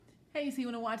Hey, so you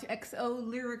want to watch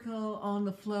XoLyrical on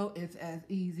the flow? It's as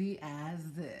easy as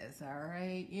this, all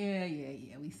right? Yeah.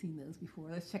 We've seen those before.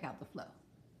 Let's check out the flow.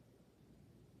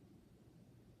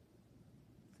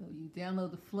 So you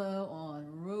download the flow on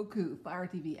Roku, Fire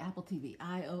TV, Apple TV,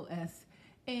 iOS,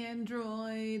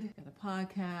 Android. Got a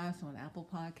podcast on Apple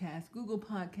Podcasts, Google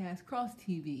Podcasts, Cross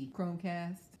TV,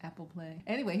 Chromecast, Apple Play.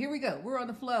 Anyway, here we go. We're on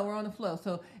the flow.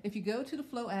 So if you go to the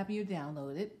Flow app and you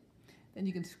download it, then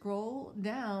you can scroll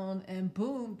down and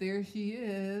boom, there she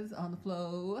is on the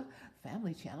Flow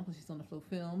Family channel, because she's on the Flow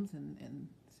Films and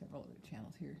several other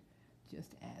channels here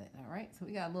just added. All right, so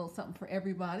we got a little something for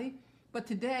everybody. But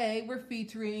today we're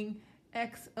featuring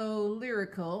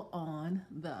XoLyrical on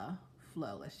the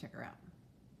Flow. Let's check her out.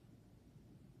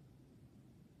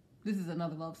 This is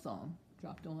another love song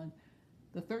dropped on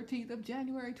the 13th of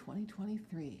January,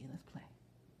 2023. Let's play.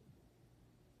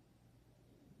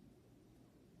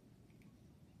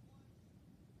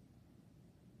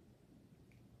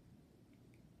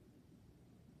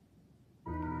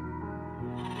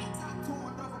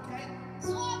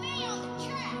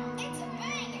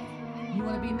 You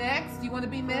want to be next? You want to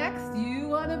be next? You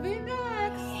want to be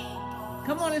next?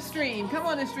 Come on and stream. Come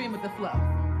on and stream with the flow.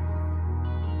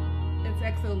 It's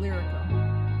XoLyrical.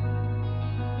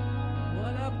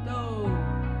 What up, though?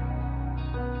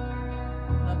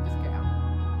 Love this gal.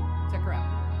 Check her out.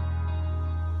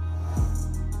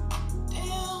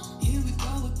 Damn, here we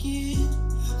go again.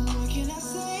 What can I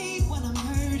say when I'm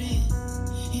hurting?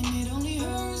 And it only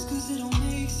hurts cause it don't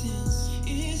make sense.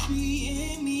 It's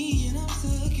me and me, and I'm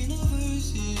stuck in a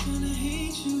verses. Trying to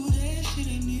hate you, that shit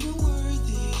ain't even worth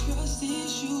it. Trust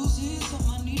issues is something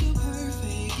I need to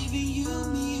perfect. Giving you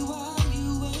me while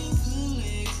you ain't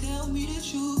collect. Tell me the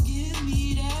truth, give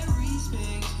me that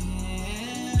respect.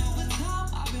 And over time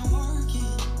I've been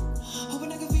working,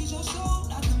 hoping I can feed your soul,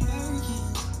 not the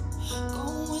Americans.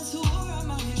 Going to war, I'm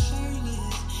out here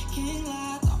shirtless. Can't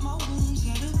lie, thought my wounds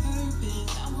had a purpose.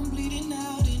 Now I'm bleeding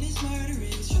out and it's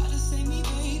murderous. Try to save me,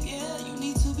 babe, yeah, you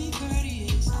need to be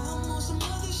courteous. I'm on some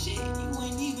other shit, you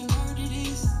ain't even heard of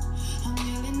this. I'm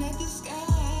yelling at the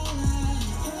skyline.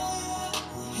 Hell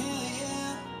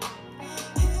yeah,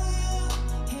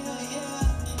 hell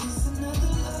yeah. It's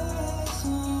another love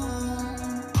song.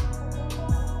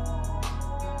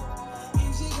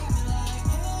 And she got me like,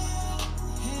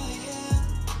 hell yeah.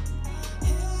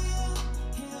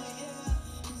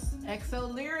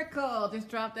 XoLyrical just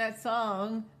dropped that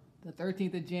song the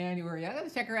 13th of January. I gotta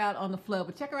check her out on the Flow,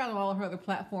 but check her out on all her other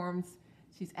platforms.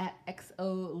 She's at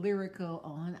XoLyrical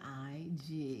on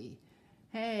IG.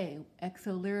 Hey,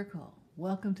 XoLyrical,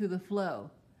 welcome to the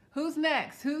Flow. Who's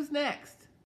next?